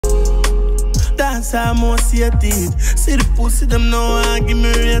That's how most hated. See the pussy them now and give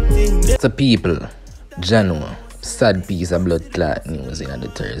me rating. So people, January, sad piece of blood clot news in the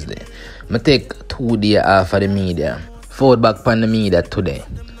Thursday. I take 2 days off of the media, forward back on the media today,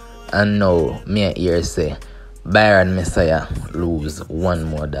 and now me hear say BYRON MESSIA lose one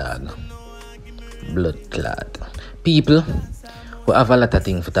more dog. Blood clot. People, we have a lot of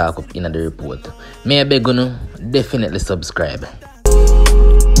things to talk up in the report. May I beg you definitely subscribe.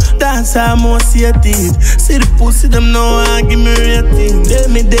 That's how most hated. See the pussy them now and give me rating. Tell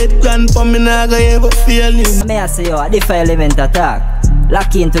me dead grandpa me nah go ever feel him. May I say yo, the 5 element attack.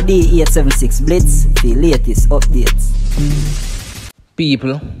 Lock into D876 Blitz, the latest updates.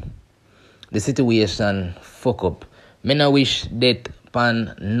 People, the situation fuck up. Me no wish death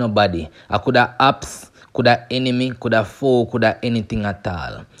pan nobody. I coulda apps, coulda enemy, coulda foe, coulda anything at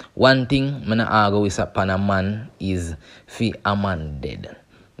all. One thing me no argue with upon a man is fi a man dead.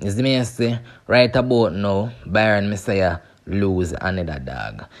 Is the me say right about now BYRON MESSIA lose another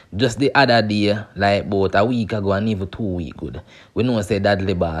dog. Just the other day, like about a week ago and even 2 weeks good, we know say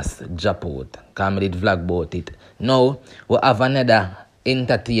Dadliboss drop out. Cause me did vlog about it. Now we have another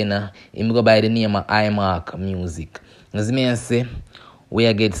entertainer. Him go by the name of Imark music. As me say,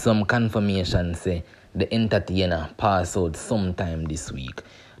 we get some confirmation say the entertainer pass out sometime this week.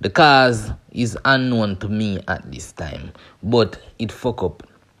 The cause is unknown to me at this time, but it fuck up.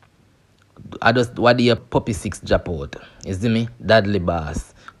 I just what the puppy 6 drop out. You see me?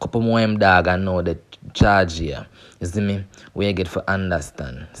 Dadliboss. Couple more him dog and now the charge here. You see me? We get for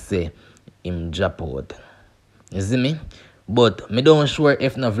understand. Say him drop out. You see me? But me don't sure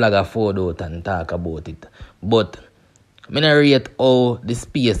if no vlogger forward out and talk about it. But me not rate how the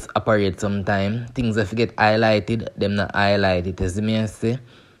space operate sometime. Things if get highlighted, them not highlight it. You see me I say?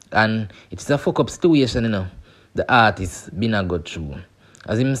 And it's a fuck up situation, you know. The artist been a go through.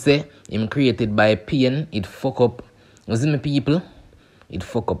 As him say, him created by pain, it fuck up. You see me people? It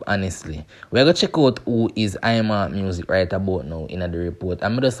fuck up honestly. We're gonna check out who is Imark music right about now in the report.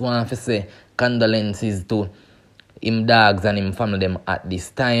 And I just want to say condolences to him dogs and him family them at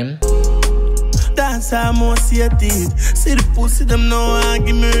this time. That's how most hated. See the pussy them now and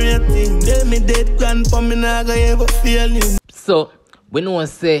give me rating. Tell me dead grandpa me nah go ever feel him. So we know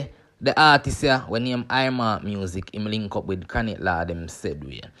say the artist here, when him Imark music, him link up with Chronic Law, them said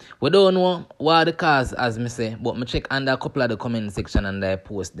we don't know what the cause, as me say, but me check under a couple of the comment section and I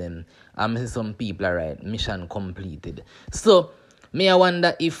post them. And me see some people are right, mission completed. So, me I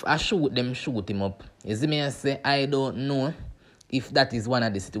wonder if I shoot him up. You see me I say, I don't know if that is one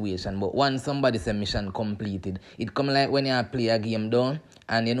of the situation, but once somebody say mission completed, it come like when you play a game down,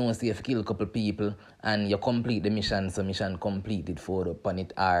 and you know, say if you kill a couple people, and you complete the mission, so mission completed for upon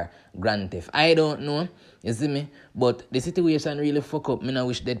it or grand theft. I don't know, you see me? But the situation really fuck up. Me no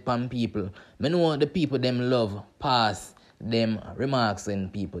wish dead pan people. Me know the people them love pass them remarks when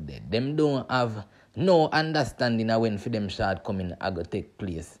people dead. Them don't have no understanding of when for them shortcoming I go take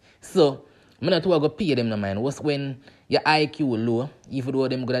place. So, me not to go pay them no mind. What's when your IQ low, even though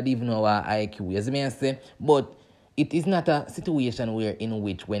them good even know our IQ. You see me I say? But it is not a situation where in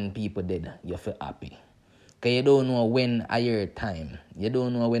which when people dead, you feel happy. Because you don't know when a year time. You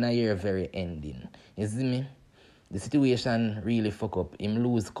don't know when a year very ending. You see me? The situation really fuck up. Him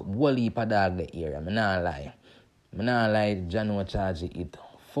lose whole heap of dog the area. Me not lie. Me not lie, Jano charge it.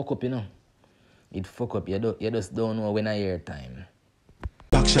 Fuck up, you know. It fuck up. You just don't know when a year time.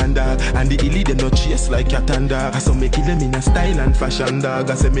 Action dog, and the elite them not chase like cat and dog. So make it them in a style and fashion dog.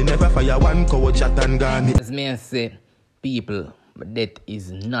 I say me never fire one cow chat and gun. As me say, people, that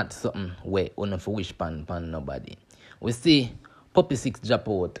is not something where on for wish pan nobody. We see Puppy 6 drop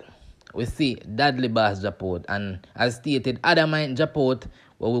out. We see Dadliboss drop out. And as stated, other might drop out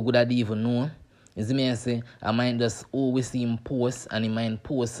what we could have even know. You see me I say, I might just always see him post and he might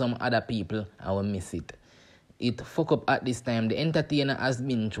post some other people and we miss it. It fuck up at this time. The entertainer has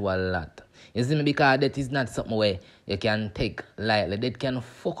been through a lot. You see me, because that is not something where you can take lightly. That can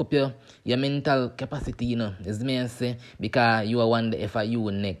fuck up your mental capacity, you know. You see me I say, because you are wonder if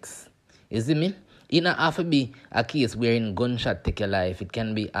you next. You see me? It not have to be a case wherein gunshot take your life. It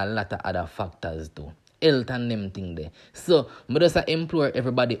can be a lot of other factors too. Health and them thing there. So, I just implore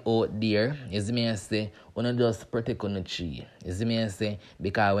everybody out there, you see me I say, you just protect on the tree. You see me I say,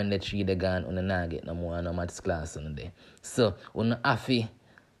 because when the tree they gone, you not get no more no maths class on there. So, you have to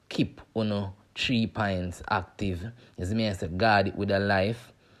keep 3 points active. You see me I say, guard it with a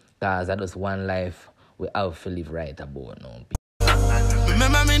life, because that is one life we have to live right about now.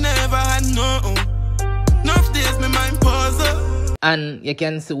 Remember me never had no days me mind puzzle. And you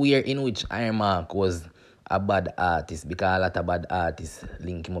can see where in which Imark was a bad artist because a lot of bad artists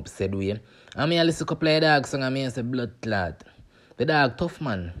link him up said way. I mean, I listen to play dog song and I say blood clot. The dog tough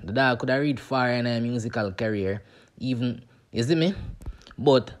man. The dog could have read far in a musical career. Even, you see me?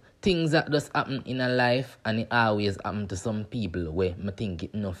 But things that just happen in a life and it always happen to some people where I think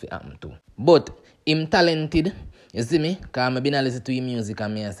it enough it happen to. But him talented, you see me? Because I been listen to his music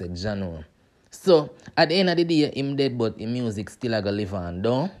and I say, Jano. So, at the end of the day, him dead but his music still a go live on,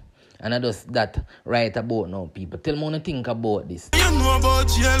 don't? And I just that right about now, people. Tell me what you think about this. You know about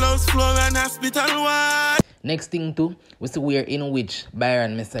Yellow's floor and hospital wide. Next thing too, we see where in which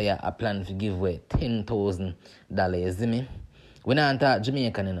BYRON MESSIA a plan to give away $10,000. You see me? We not talk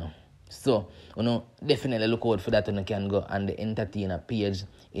Jamaican, you know. So, you know, definitely look out for that and you can go on the entertainer page,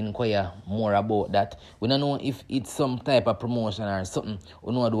 inquire more about that. We don't know if it's some type of promotion or something.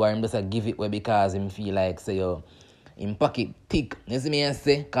 We know do him just give it away because him feel like say yo in pocket thick. You see me I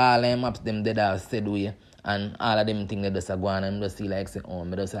say call them maps them dead or said way and all of them things they just go on and just see like say oh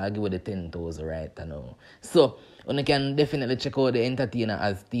me just give away the 10,000 right now. So you can definitely check out the entertainer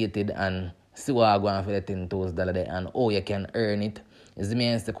as stated and see what I go on for the $10,000 there and how you can earn it. You see me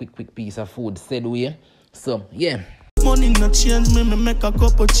it's a quick piece of food said way. So yeah. Money not change me make a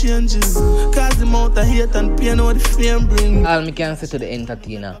couple changes. Cause the amount of hate and pain what the fame bring. All me can say to the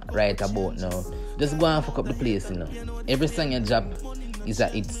entertainer right about now, just go and fuck up the place, you know. Every song you drop is a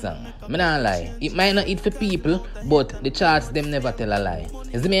hit song. Me not lie. It might not hit for people, but the charts them never tell a lie.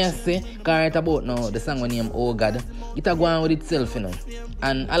 You see me I say, cause right about now, the song when name Oh God, it a go on with itself, you know.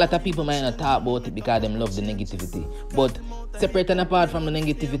 And a lot of people might not talk about it because them love the negativity. But separate and apart from the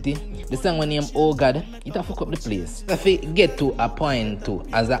negativity, the song when name Oh God, it a fuck up the place. If you get to a point to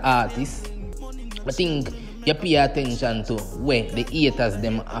as an artist, I think you pay attention to where the haters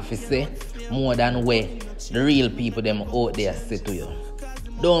them have to say more than where the real people them out there say to you.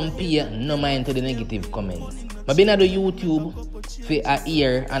 Don't pay no mind to the negative comments. I've been at the YouTube for a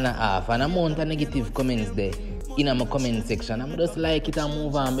year and a half and a month of negative comments there in my comment section. I'm just like it and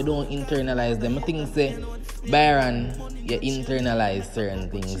move on. I don't internalize them. I think say BYRON, you internalize certain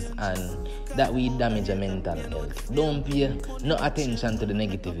things and that will damage your mental health. Don't pay no attention to the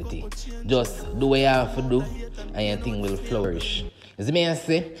negativity. Just do what you have to do and your thing will flourish. You see me I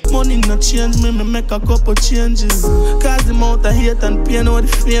say? Money not change me make a couple changes. Cause the amount of hate and pain what the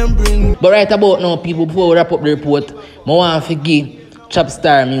fame bring. But right about now, people, before we wrap up the report, I want to give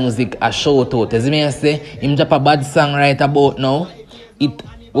Chopstar Music a shout out. You see me I say? Him drop a bad song right about now. We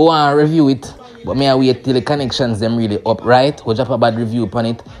want to review it. But me I wait till the connections them really up, right? We drop a bad review upon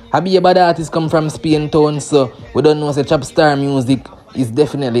it. Happy a bad artist come from Spain town, so we don't know say Chopstar Music is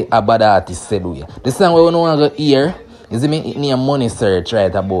definitely a bad artist said we. The song we want to go hear, you see me, it need a money search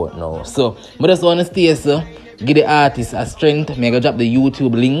right about now. So I just want to stay so, give the artist a strength. Me go drop the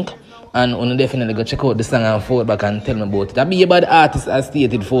YouTube link and you definitely go check out the song and forward back and tell me about it. I be a bad artist as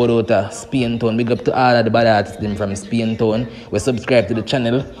stated for out of Spain town. Big up to all of the bad artists them from Spain town. We subscribe to the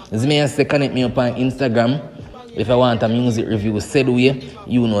channel. As me say, connect me up on Instagram. If I want a music review said way,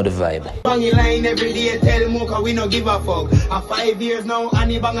 you know the vibe. Bangy line every day, tell Mocha we no give a fuck. A 5 years now,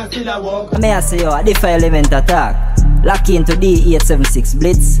 and he bang still a walk. May I say yo, a different element attack. Lock into D876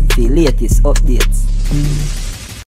 Blitz, the latest updates.